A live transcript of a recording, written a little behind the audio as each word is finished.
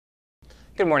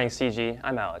Good morning, CG.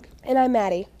 I'm Alec. And I'm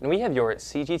Maddie. And we have your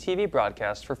CGTV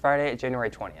broadcast for Friday, January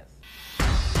 20th.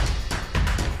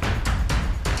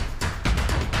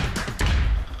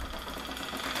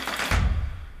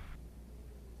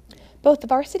 Both the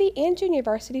varsity and junior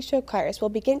varsity show choirs will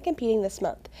begin competing this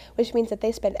month, which means that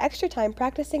they spend extra time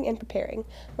practicing and preparing.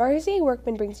 Marzie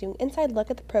Workman brings you an inside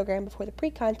look at the program before the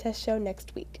pre-contest show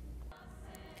next week.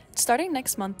 Starting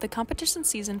next month, the competition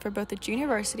season for both the junior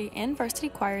varsity and varsity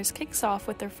choirs kicks off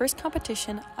with their first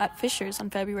competition at Fisher's on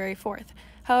February 4th.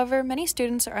 However, many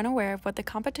students are unaware of what the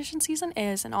competition season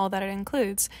is and all that it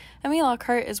includes. Emmy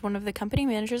Lockhart is one of the company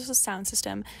managers of Sound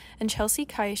System, and Chelsea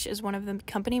Keish is one of the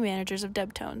company managers of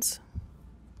Debtones.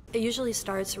 It usually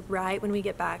starts right when we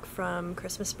get back from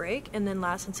Christmas break and then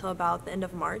lasts until about the end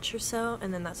of March or so,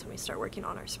 and then that's when we start working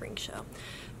on our spring show.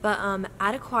 But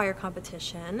at a choir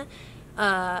competition,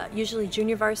 usually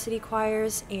junior varsity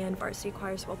choirs and varsity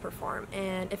choirs will perform.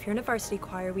 And if you're in a varsity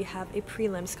choir, we have a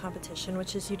prelims competition,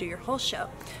 which is you do your whole show,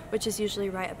 which is usually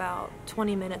right about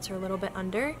 20 minutes or a little bit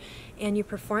under, and you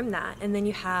perform that. And then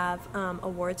you have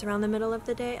awards around the middle of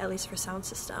the day, at least for Sound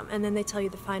System. And then they tell you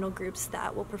the final groups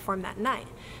that will perform that night.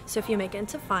 So if you make it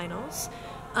into finals,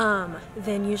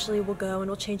 then usually we'll go and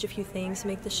we'll change a few things,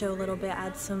 make the show a little bit,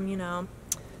 add some,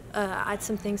 add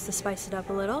some things to spice it up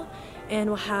a little, and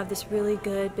we'll have this really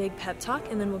good big pep talk,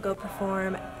 and then we'll go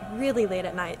perform really late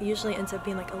at night. It usually ends up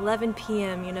being like 11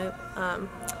 p.m.,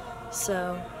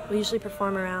 so we usually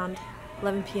perform around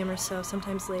 11 p.m. or so,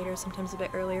 sometimes later, sometimes a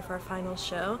bit earlier for our final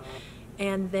show.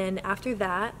 And then after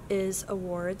that is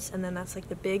awards, and then that's like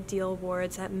the big deal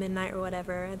awards at midnight or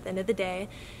whatever at the end of the day.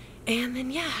 And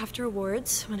then yeah, after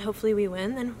awards, when hopefully we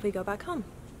win, then we go back home.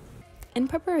 In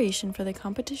preparation for the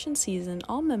competition season,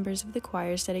 all members of the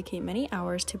choirs dedicate many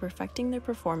hours to perfecting their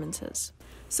performances.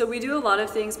 So we do a lot of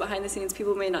things behind the scenes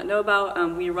people may not know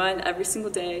about. We run every single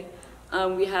day.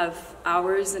 We have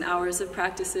hours and hours of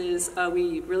practices.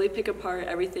 We really pick apart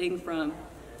everything from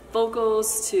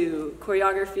vocals to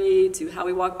choreography to how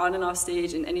we walk on and off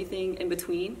stage and anything in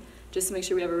between, just to make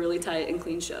sure we have a really tight and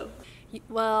clean show.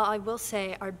 Well, I will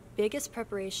say our biggest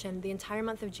preparation, the entire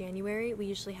month of January, we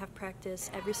usually have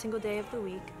practice every single day of the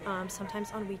week,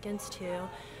 sometimes on weekends too,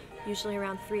 usually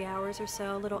around 3 hours or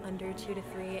so, a little under 2 to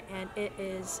 3, and it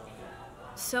is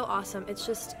so awesome. It's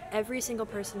just every single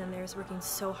person in there is working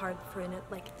so hard for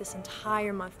like this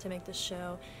entire month to make the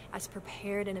show as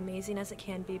prepared and amazing as it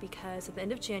can be, because at the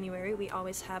end of January we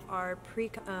always have our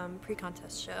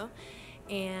pre-contest show.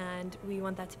 And we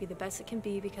want that to be the best it can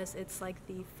be because it's like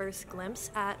the first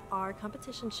glimpse at our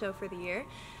competition show for the year.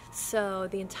 So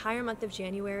the entire month of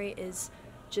January is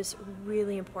just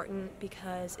really important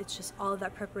because it's just all of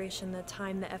that preparation, the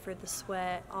time, the effort, the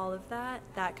sweat, all of that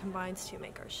combines to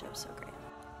make our show so great.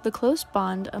 The close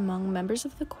bond among members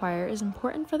of the choir is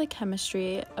important for the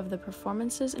chemistry of the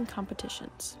performances and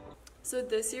competitions. So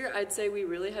this year I'd say we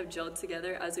really have gelled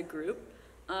together as a group,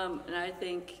 and I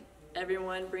think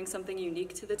everyone brings something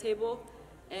unique to the table,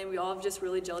 and we all have just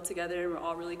really gelled together, and we're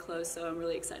all really close, so I'm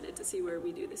really excited to see where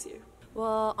we do this year.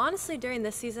 Well, honestly, during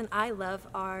this season, I love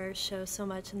our show so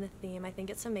much and the theme. I think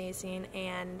it's amazing,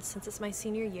 and since it's my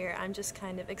senior year, I'm just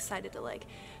kind of excited to like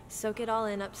soak it all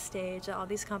in upstage at all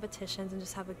these competitions and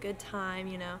just have a good time,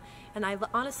 And I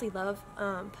honestly love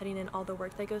putting in all the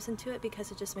work that goes into it because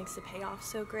it just makes the payoff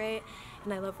so great,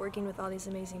 and I love working with all these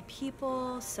amazing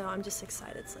people, so I'm just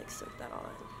excited to like soak that all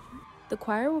in. The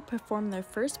choir will perform their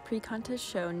first pre-contest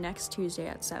show next Tuesday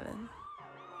at 7.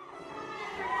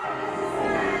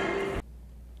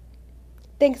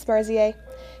 Thanks, Marzier.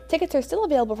 Tickets are still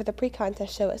available for the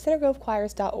pre-contest show at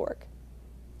centergrovechoirs.org.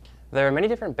 There are many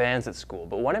different bands at school,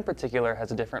 but one in particular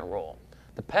has a different role.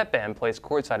 The Pep Band plays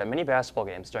courtside at many basketball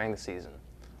games during the season.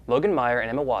 Logan Meyer and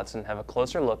Emma Watson have a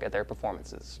closer look at their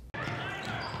performances.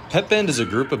 Pep Band is a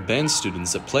group of band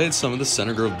students that play at some of the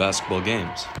Center Grove basketball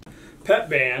games. Pep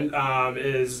Band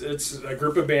it's a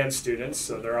group of band students,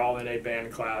 so they're all in a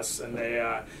band class, and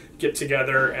they get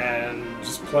together and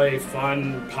just play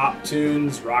fun pop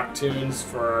tunes, rock tunes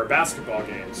for our basketball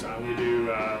games. We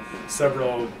do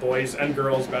several boys and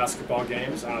girls basketball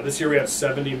games. This year we have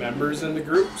 70 members in the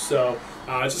group, so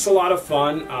it's just a lot of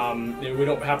fun. We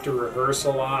don't have to rehearse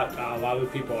a lot. A lot of the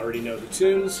people already know the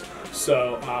tunes,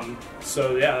 so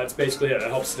yeah, that's basically it.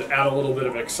 It helps to add a little bit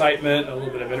of excitement, a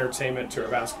little bit of entertainment to our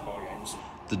basketball games.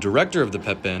 The director of the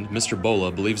Pep Band, Mr. Bola,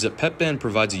 believes that Pep Band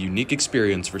provides a unique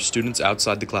experience for students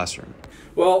outside the classroom.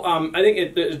 Well, I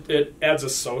think it adds a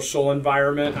social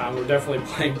environment. We're definitely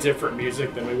playing different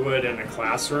music than we would in a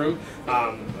classroom.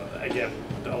 again,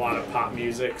 a lot of pop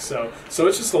music. So it's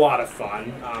just a lot of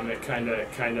fun. It kind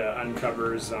of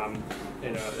uncovers,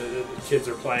 kids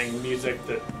are playing music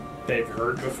that they've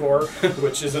heard before,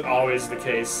 which isn't always the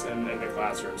case in the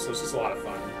classroom. So it's just a lot of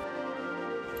fun.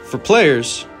 For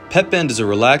players, pep band is a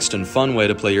relaxed and fun way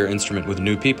to play your instrument with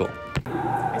new people.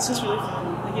 It's just really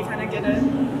fun. Like, you kind of get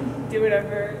to do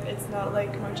whatever. It's not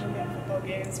like marching band football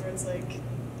games where it's like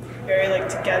very like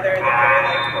together, they're very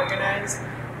like organized.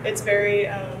 It's very,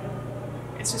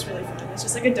 it's just really fun. It's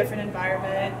just like a different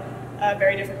environment,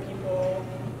 very different people,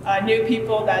 new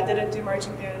people that didn't do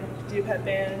marching band, do pep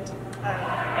band,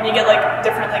 and you get like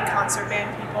different like concert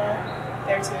band people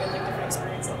there too, and like different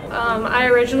experience levels. I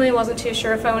originally wasn't too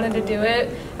sure if I wanted to do it,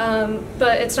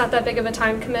 but it's not that big of a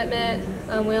time commitment.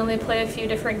 We only play a few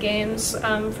different games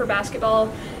for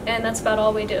basketball, and that's about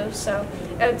all we do. So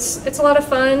it's a lot of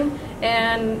fun,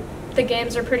 and the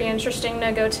games are pretty interesting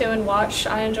to go to and watch.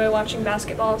 I enjoy watching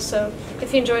basketball, so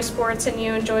if you enjoy sports and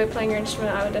you enjoy playing your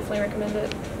instrument, I would definitely recommend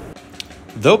it.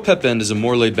 Though pep band is a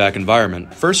more laid-back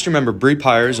environment, first-year member Bree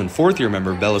Pyers and fourth-year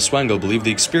member Bella Swengo believe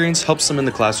the experience helps them in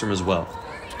the classroom as well.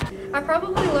 I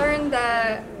probably learned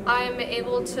that I'm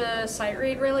able to sight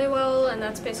read really well, and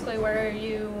that's basically where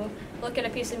you look at a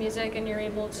piece of music and you're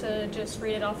able to just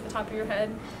read it off the top of your head.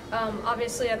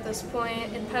 Obviously at this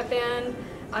point in pep band,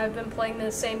 I've been playing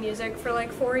the same music for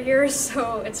like 4 years,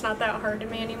 so it's not that hard to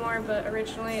me anymore, but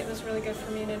originally it was really good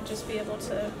for me to just be able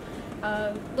to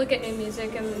look at new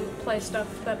music and play stuff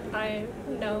that I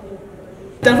know.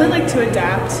 Definitely like to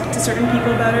adapt to certain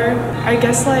people better. I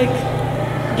guess like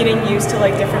getting used to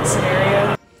like different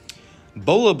scenarios.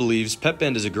 Bola believes pep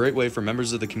band is a great way for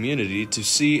members of the community to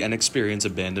see and experience a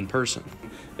band in person.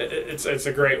 It's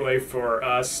a great way for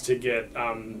us to get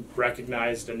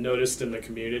recognized and noticed in the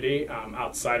community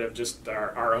outside of just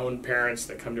our own parents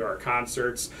that come to our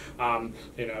concerts. A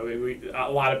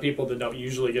lot of people that don't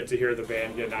usually get to hear the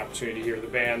band get an opportunity to hear the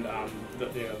band.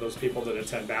 Those people that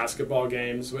attend basketball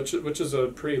games, which is a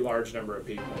pretty large number of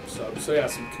people. So yeah,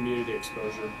 some community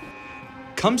exposure.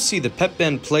 Come see the pep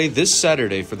band play this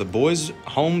Saturday for the boys'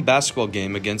 home basketball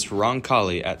game against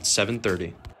Roncalli at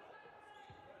 7:30.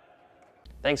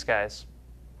 Thanks, guys.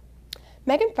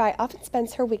 Megan Fry often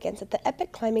spends her weekends at the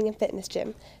Epic Climbing and Fitness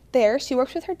Gym. There, she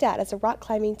works with her dad as a rock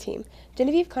climbing team.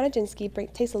 Genevieve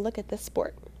Konajinsky takes a look at this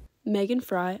sport. Megan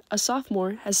Fry, a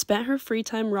sophomore, has spent her free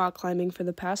time rock climbing for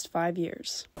the past 5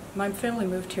 years. My family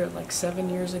moved here like 7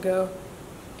 years ago,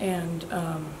 and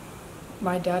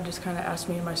my dad just kind of asked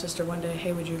me and my sister one day,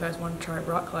 hey, would you guys want to try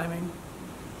rock climbing?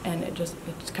 And it just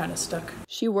kind of stuck.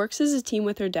 She works as a team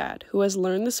with her dad, who has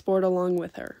learned the sport along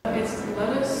with her.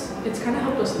 It's kind of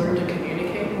helped us learn to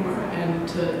communicate more and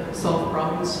to solve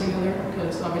problems together,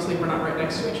 because obviously we're not right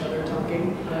next to each other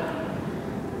talking, but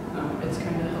it's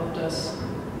kind of helped us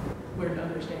learn to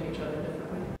understand each other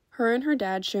differently. Her and her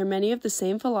dad share many of the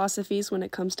same philosophies when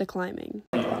it comes to climbing.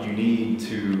 You need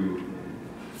to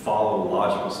follow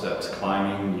logical steps.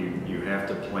 Climbing, you have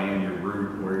to plan your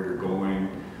route, where you're going,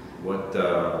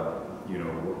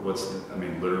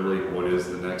 literally what is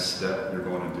the next step you're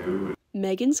going to do.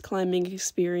 Megan's climbing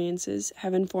experiences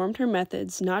have informed her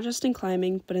methods not just in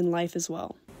climbing, but in life as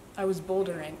well. I was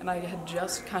bouldering, and I had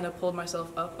just kind of pulled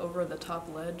myself up over the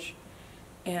top ledge,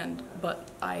 but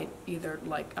I either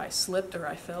I slipped or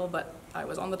I fell, but I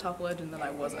was on the top ledge and then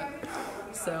I wasn't.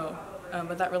 So,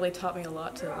 but that really taught me a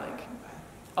lot to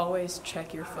always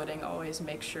check your footing, always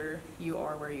make sure you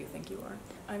are where you think you are.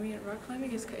 I mean, rock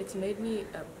climbing it's made me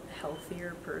a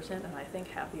healthier person, and I think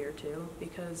happier too,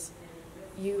 because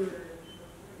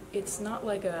it's not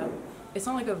like a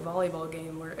volleyball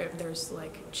game where there's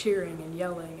cheering and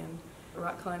yelling, and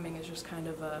rock climbing is just kind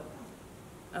of a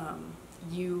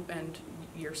you and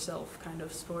yourself kind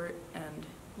of sport, and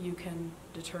you can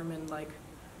determine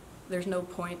there's no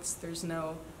points, there's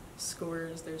no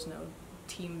scores, there's no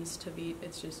teams to beat.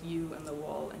 It's just you and the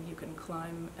wall, and you can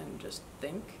climb and just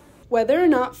think. Whether or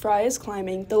not Fry is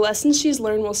climbing, the lessons she's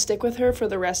learned will stick with her for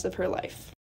the rest of her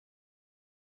life.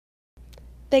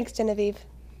 Thanks, Genevieve.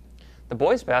 The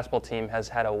boys' basketball team has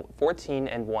had a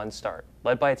 14-1 start,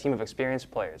 led by a team of experienced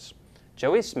players.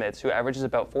 Joey Smits, who averages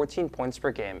about 14 points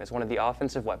per game, is one of the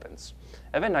offensive weapons.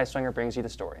 Evan Neiswanger brings you the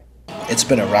story. It's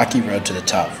been a rocky road to the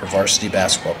top for varsity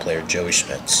basketball player Joey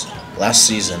Smits. Last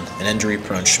season, an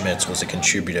injury-prone Smits was a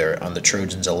contributor on the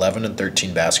Trojans'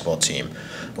 11-13 basketball team,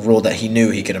 a role that he knew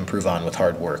he could improve on with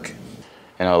hard work.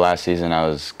 Last season I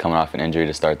was coming off an injury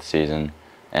to start the season,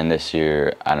 and this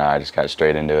year I just got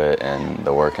straight into it, and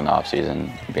the work in the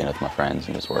off-season, being with my friends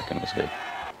and just working was good.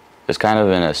 It was kind of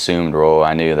an assumed role.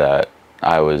 I knew that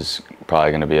I was probably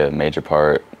going to be a major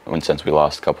part since we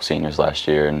lost a couple seniors last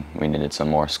year and we needed some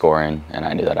more scoring, and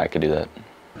I knew that I could do that.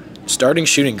 Starting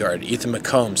shooting guard Ethan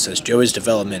McComb says Joey's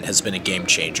development has been a game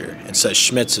changer and says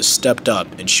Schmitz has stepped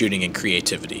up in shooting and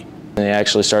creativity. He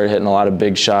actually started hitting a lot of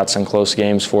big shots in close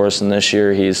games for us, and this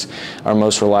year he's our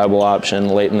most reliable option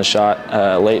late in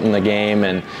the game,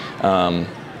 and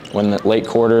when the late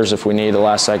quarters, if we need a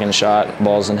last-second shot,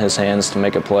 ball's in his hands to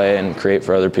make a play and create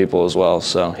for other people as well.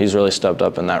 So he's really stepped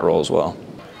up in that role as well.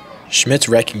 Schmitz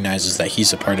recognizes that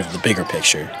he's a part of the bigger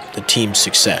picture, the team's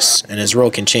success, and his role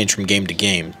can change from game to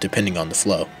game depending on the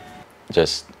flow.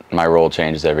 Just my role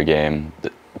changes every game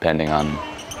depending on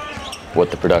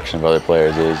what the production of other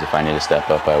players is. If I need to step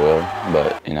up, I will.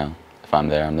 But, you know, if I'm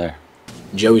there, I'm there.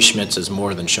 Joey Schmitz has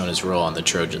more than shown his role on the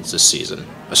Trojans this season.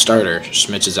 A starter,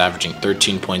 Schmitz is averaging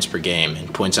 13 points per game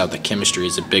and points out that chemistry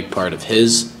is a big part of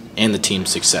his and the team's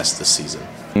success this season.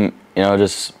 You know,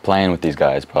 just playing with these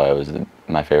guys probably was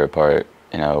my favorite part.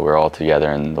 You know, we're all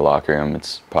together in the locker room.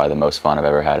 It's probably the most fun I've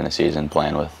ever had in a season,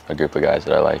 playing with a group of guys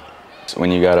that I like. So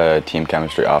when you got a team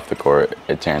chemistry off the court,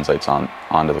 it translates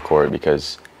onto the court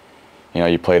because, you know,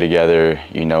 you play together,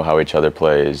 you know how each other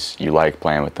plays, you like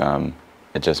playing with them.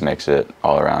 It just makes it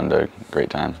all around a great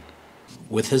time.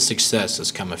 With his success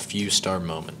has come a few star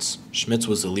moments. Schmitz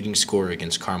was the leading scorer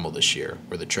against Carmel this year,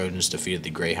 where the Trojans defeated the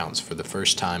Greyhounds for the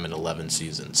first time in 11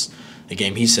 seasons, a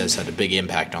game he says had a big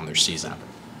impact on their season.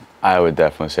 I would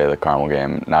definitely say the Carmel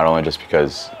game, not only just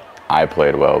because I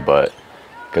played well, but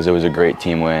because it was a great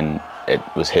team win. It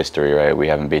was history, right? We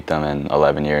haven't beat them in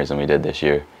 11 years, and we did this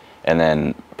year. And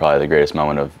then probably the greatest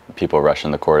moment of people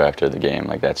rushing the court after the game.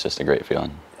 Like, that's just a great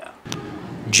feeling.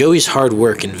 Joey's hard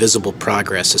work and visible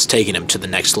progress has taken him to the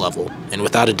next level, and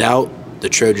without a doubt, the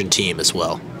Trojan team as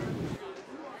well.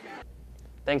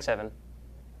 Thanks, Evan.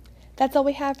 That's all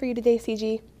we have for you today,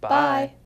 CG. Bye.